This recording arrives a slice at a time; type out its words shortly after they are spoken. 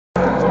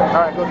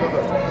Alright, good.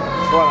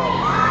 Go on.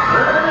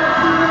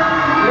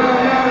 Yo.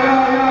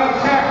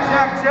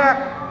 Check.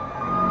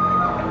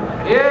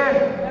 Yeah.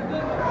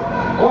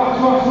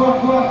 Watch.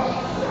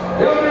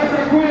 Yo,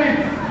 Mr. Queen.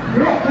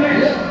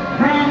 Brooklyn.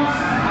 France.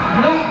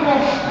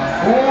 Flatbush.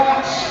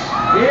 Watch.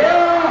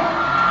 Yeah.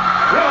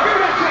 Yo, give me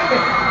that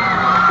chocolate.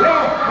 Yo,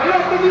 I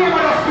love the name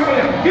of that school.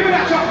 Give me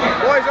that chocolate.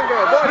 Boys and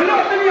girls. I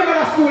love the name of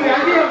that school. I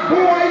name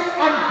boys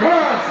and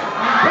girls.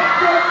 That's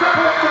what it's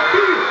supposed to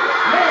be.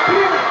 Yeah,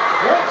 please.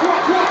 Watch.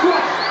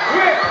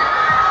 Wait.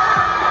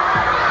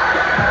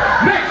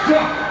 Next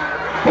one.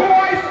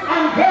 Boys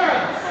and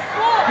girls.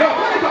 Yo,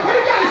 what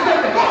the guy is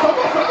saying? What's up?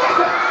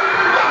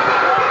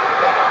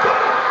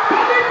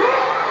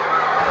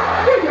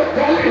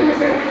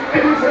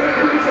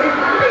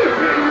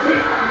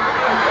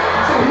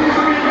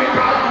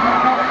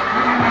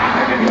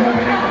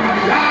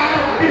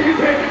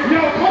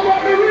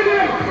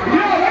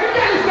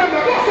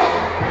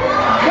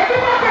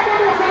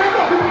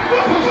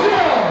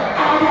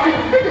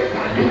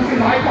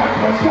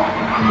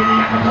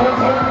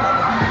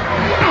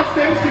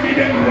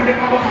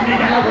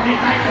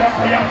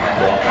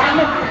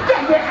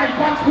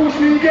 Push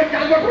me, get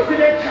down the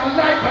presidential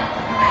life.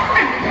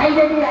 And tell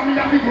them what me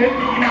have to get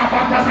me in a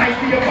fantasize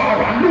the bar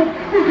and look,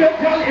 we get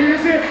tell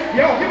easy.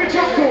 Yo, give me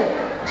Chuck two.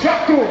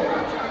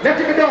 Let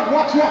it be done.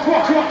 Watch. Boys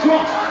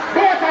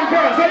and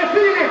girls, are you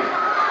feeling?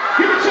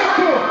 Give me Chuck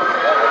two.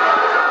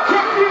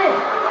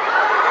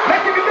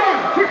 Let it be done.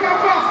 Quick and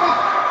faster.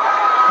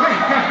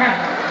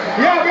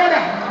 Yo,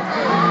 brother.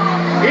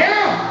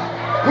 Yeah.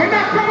 We're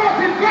not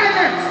promoting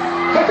violence,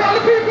 but all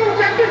the people who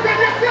can defend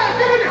yourself,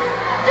 give me this.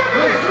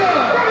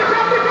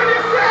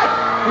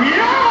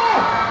 Yo!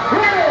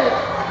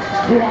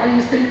 Why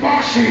you stay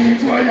bashing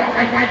to a young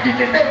and white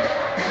ticket? They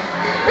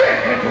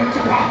don't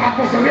talk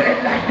about the red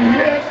like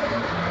this.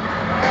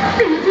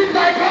 Beating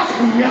like us,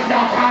 we are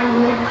not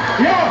alone.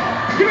 Yo!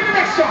 Give me the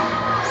next shot.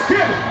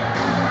 Still.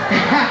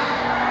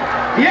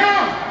 Yo!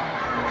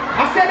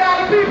 I said all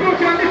the people who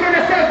can defend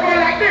themselves go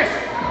like this.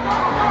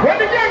 When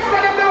the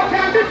gangster them now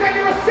can defend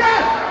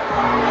yourself.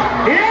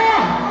 Yo!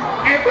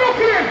 Hey,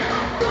 Brooklyn!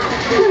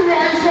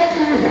 Rise up to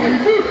the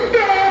rifle,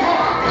 never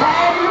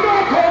have no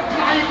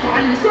comply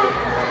Tyson.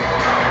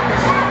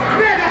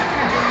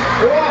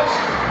 Watch.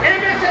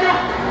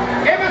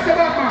 Emerson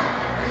Batman.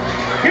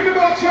 Give me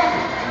about Chuck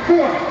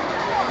 4.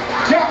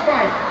 Chuck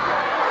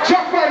 5.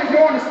 Chuck 5 if you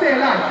want to stay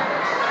alive.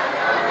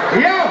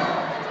 Yo,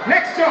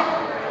 next Chuck.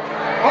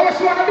 I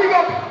just want to big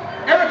up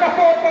Erica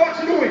Ford for what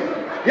you doing.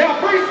 Yo,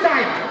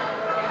 freestyle.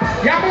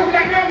 You move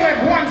like young web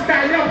 1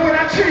 style, you move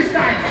like 3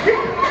 styles.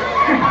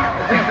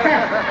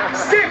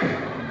 Skip.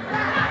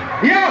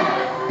 Yo,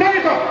 turn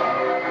it up.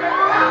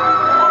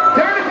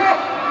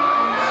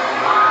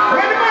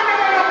 When the man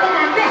never come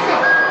on, guess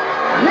up.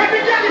 When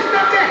the girl is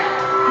not there,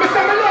 Mr.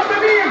 I love the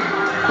name.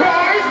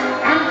 Boys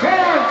and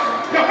girls.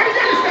 Yo, when the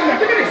girl is not there,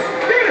 give me this.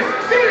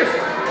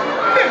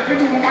 Every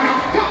new man,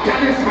 top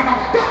girl is man,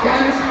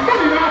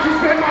 money not to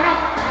spend man.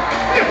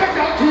 If a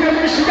girl kill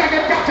me, she get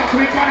captured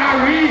quick man,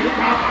 I read it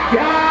now.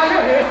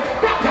 Yeah,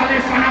 top girl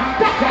is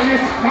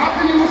not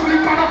the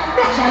Muslim man,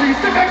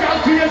 naturalist, if a girl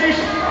kill me.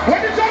 When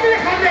the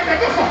Jamaican get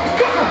there, go so.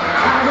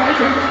 Alright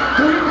then,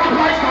 do you come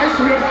like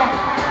skyscraper?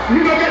 Me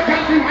no get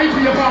country my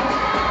paper.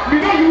 Me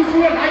no use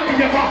word like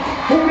paper.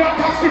 Who not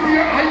tax with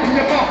your eye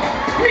paper?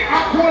 Me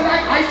act more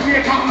like ice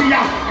maker. Me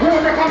a who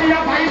come here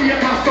buy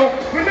later. So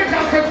when the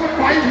girl says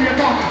goodbye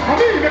later, I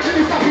mean make she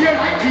disappear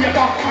like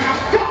paper. And I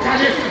fuck that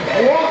is.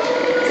 What?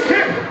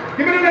 Skip.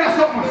 Give me another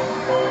something.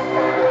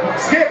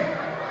 Skip.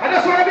 I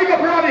just want to big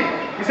up Robbie.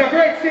 He's a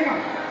great singer.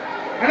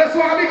 I just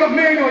want to big up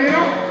Mano, you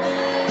know.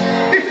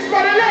 This is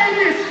for the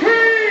ladies.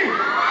 Free.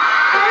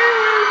 I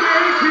will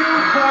make you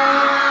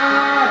fall.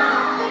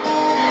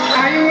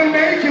 I will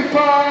make you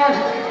fall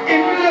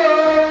in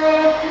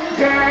love,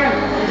 girl,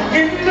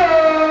 in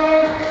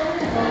love.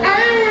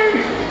 I will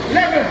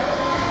level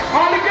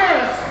all the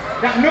girls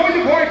that know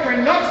your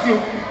boyfriend loves you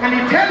and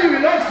he tell you he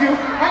loves you.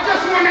 I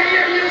just want to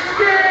hear you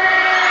scream.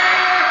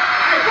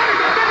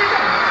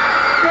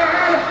 Girl,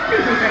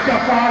 you will make you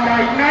fall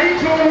like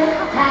nitro.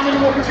 Come and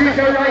walk the street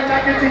right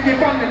like you think you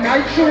on the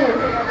night show.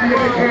 Baby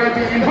girl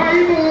be in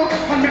high mood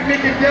and make me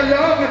give you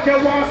love like you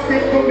want to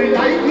stick to me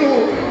like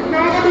glue.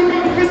 Now I do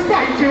nothing to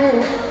spite you.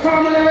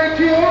 Come like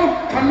you,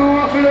 I know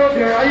I love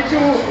you right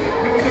you.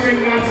 No to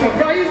ring and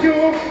surprise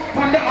you.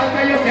 On the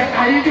altar you say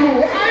I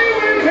do. I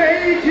will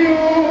make you.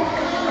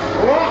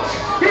 Watch.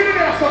 Give me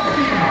that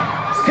something.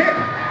 Skip.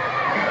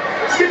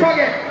 Skip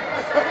again.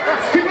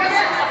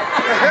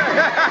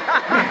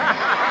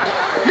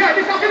 Yeah,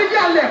 this is for the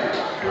girl them.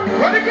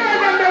 When the girl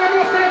them there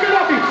was to be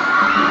lucky.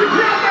 The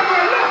girl them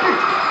were lucky.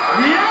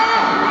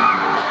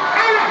 Yeah.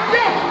 Alright,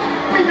 yo.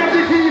 We have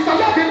the keys to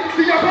lucky.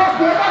 See your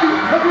passport body.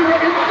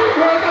 Everywhere in the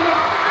world.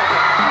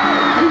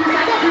 Keys to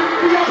lucky.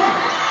 See your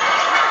passport.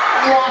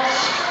 Watch.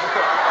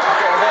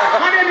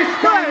 My name is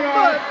Stein.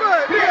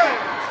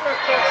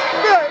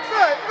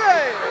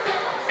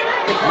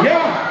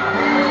 Yeah.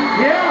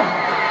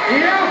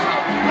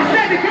 I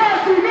said the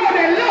girls who know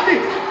they love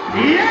it.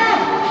 Yeah.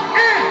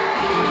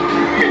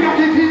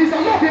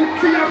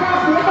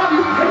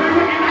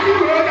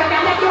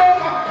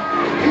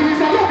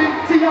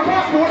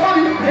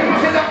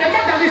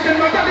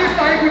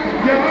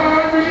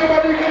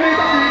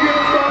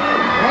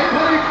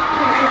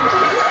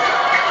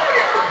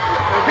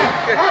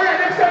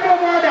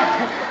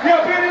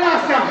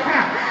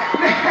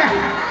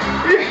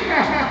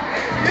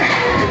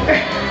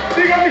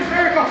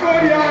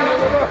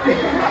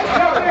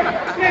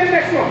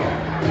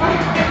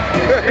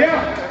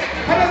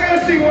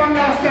 one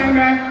last time,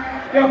 man.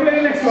 Yo, play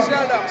the next one.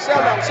 Sell them,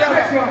 sell them, sell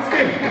Next them. one,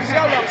 still.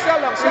 Sell them, sell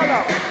them, sell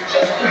them.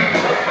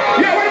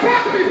 Yeah, when the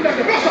party people them,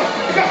 go so.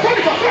 Go, turn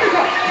it up, turn it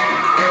up.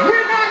 We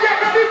not get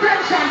no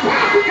detention,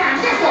 party time,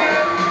 go so.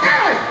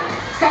 Hey!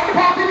 Start the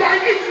party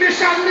like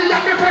English and me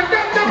and me friend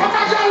them, them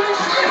potential.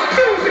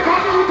 Music on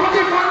the root of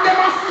the man, them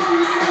a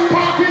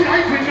party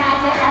like we not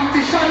no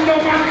ambition, no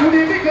man to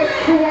the nigga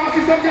who wants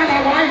to some kind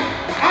of wine.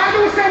 I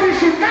know say we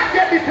should not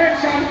get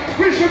detention,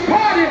 we should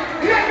party.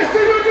 Let me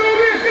see you do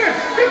this,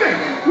 give me.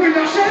 We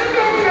not shut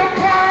down the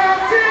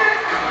party,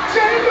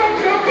 shut down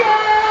the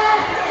bar,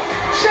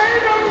 shut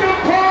down the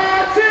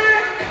party.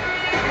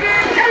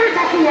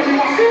 Erica Ford, you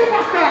are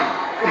superstar.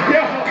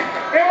 Yo,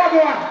 hey what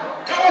going?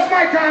 That was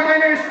my time, my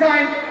name is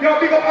Stein. Yo,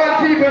 big up all the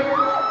people,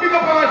 big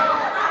up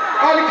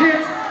all the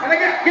kids. And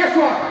again, guess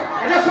what?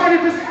 I just wanted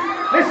to,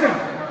 listen,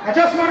 I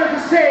just wanted to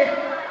say,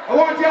 I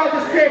want y'all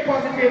to stay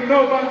positive,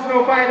 no guns,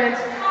 no violence.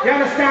 You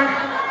understand?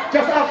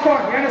 Just have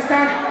fun, you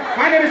understand?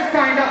 My name is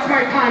Stein, that's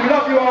my time.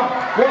 Love you all.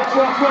 Watch,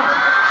 watch, watch.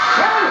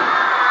 Show!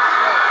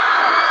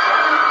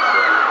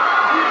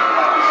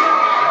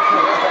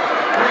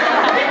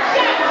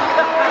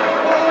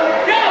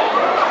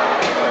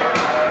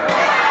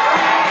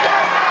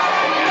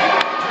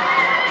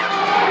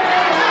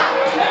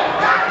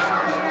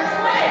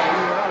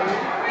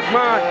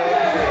 Man.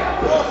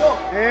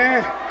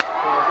 Yeah.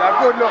 That's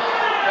good look.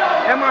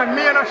 Yeah man,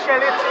 me and a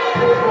shell it.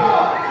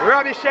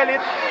 Robbie shell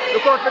it.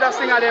 Look out for that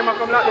singer there, man,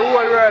 come like the whole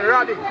world.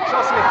 Robbie,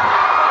 trust me.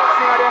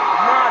 Singer there,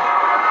 mad.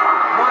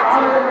 Mad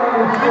team.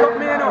 Big up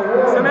me, you know.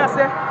 So me I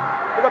say,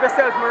 big up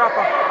yourself, my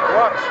rapper.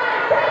 Watch.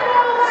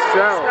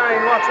 Stein,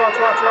 watch, watch,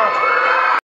 watch, watch.